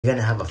You're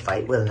gonna have a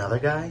fight with another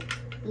guy?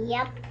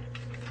 Yep.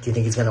 Do you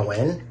think he's gonna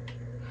win?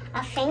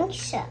 I think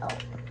so.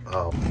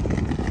 Oh.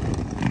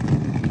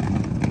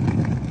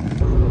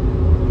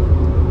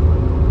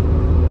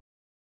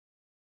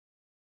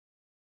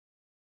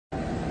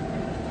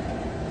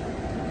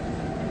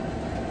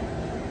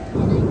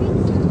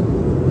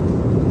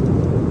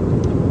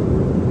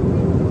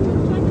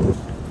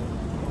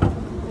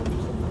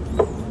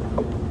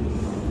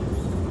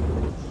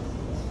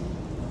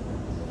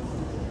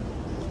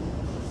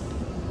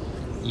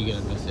 You're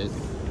gonna miss it.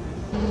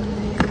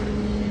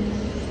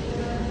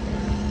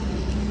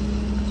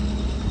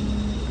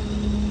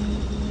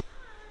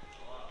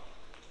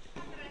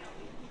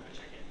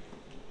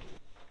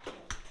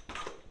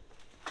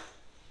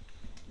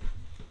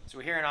 So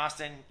we're here in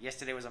Austin.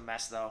 Yesterday was a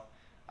mess though.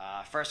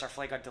 First our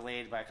flight got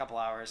delayed by a couple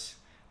hours,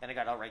 then it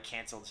got outright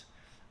canceled.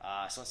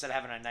 So instead of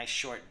having a nice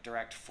short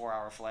direct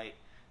 4-hour flight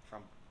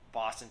from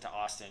Boston to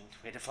Austin,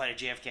 we had to fly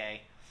to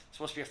JFK. It's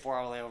supposed to be a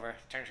 4-hour layover,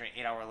 turned into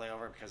an 8-hour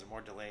layover because of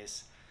more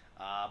delays.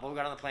 But we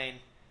got on the plane,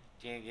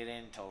 didn't get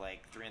in until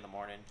like 3 in the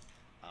morning.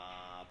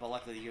 But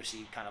luckily the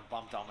UFC kind of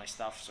bumped all my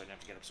stuff, so I didn't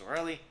have to get up so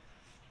early.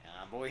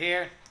 But we're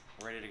here,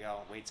 we're ready to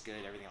go. Weight's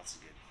good, everything else is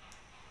good.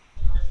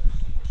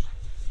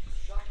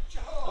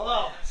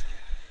 Hello.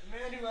 The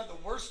man who had the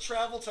worst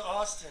travel to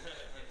Austin.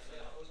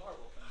 It was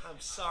horrible. I'm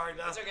sorry,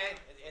 man. It's okay.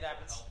 It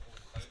happens.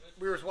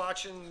 We were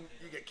watching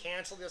you get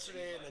canceled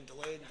yesterday and then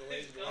delayed.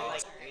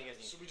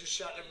 So we just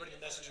shot everybody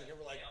a message and here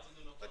we're like,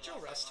 let Joe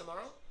rest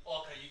tomorrow.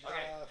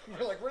 Okay.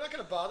 We're like, we're not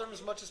going to bother him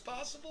as much as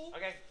possible.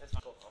 Okay. That's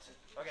fine. Cool. Awesome.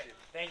 Okay.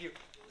 Thank you.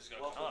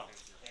 Hello.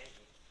 Thank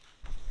you.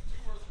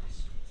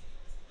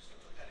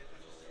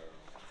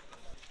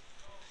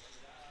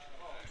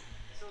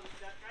 So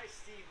that guy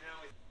Steve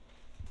now is...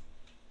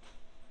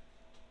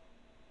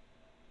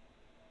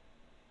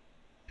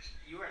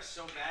 You are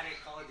so bad at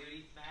Call of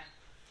Duty, Matt.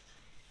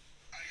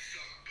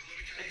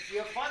 You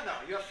have fun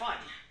though. You have fun.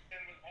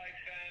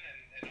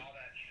 And all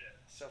that shit.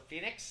 So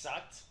Phoenix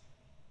sucked.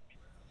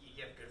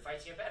 You have good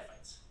fights, you have bad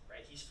fights,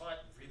 right? He's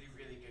fought really,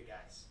 really good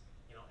guys,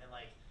 you know. And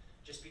like,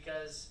 just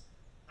because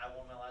I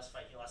won my last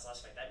fight, he lost the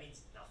last fight, that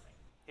means nothing.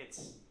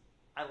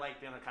 I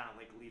like being able to kind of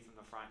like lead from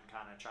the front and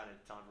kind of try to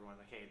tell everyone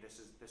like, hey, this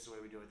is the way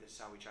we do it. This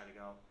is how we try to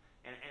go.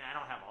 And I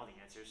don't have all the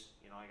answers,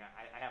 you know. Like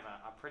I have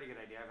a pretty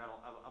good idea. I've had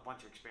a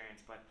bunch of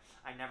experience, but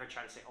I never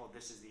try to say, oh,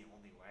 this is the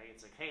only way.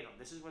 It's like, hey, no,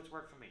 this is what's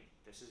worked for me.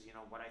 This is, you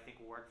know, what I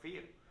think will work for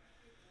you.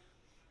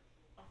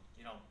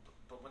 You know,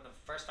 but when the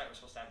first fight was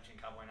supposed to happen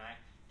between Cowboy and I,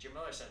 Jim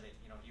Miller said that,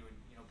 you know, he would,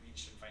 you know, be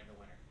interested in fighting the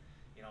winner.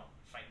 You know,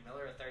 fighting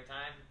Miller a third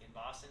time in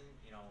Boston,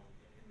 you know,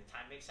 and the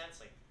time makes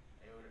sense. Like,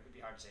 it would be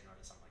hard to say no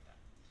to something like that.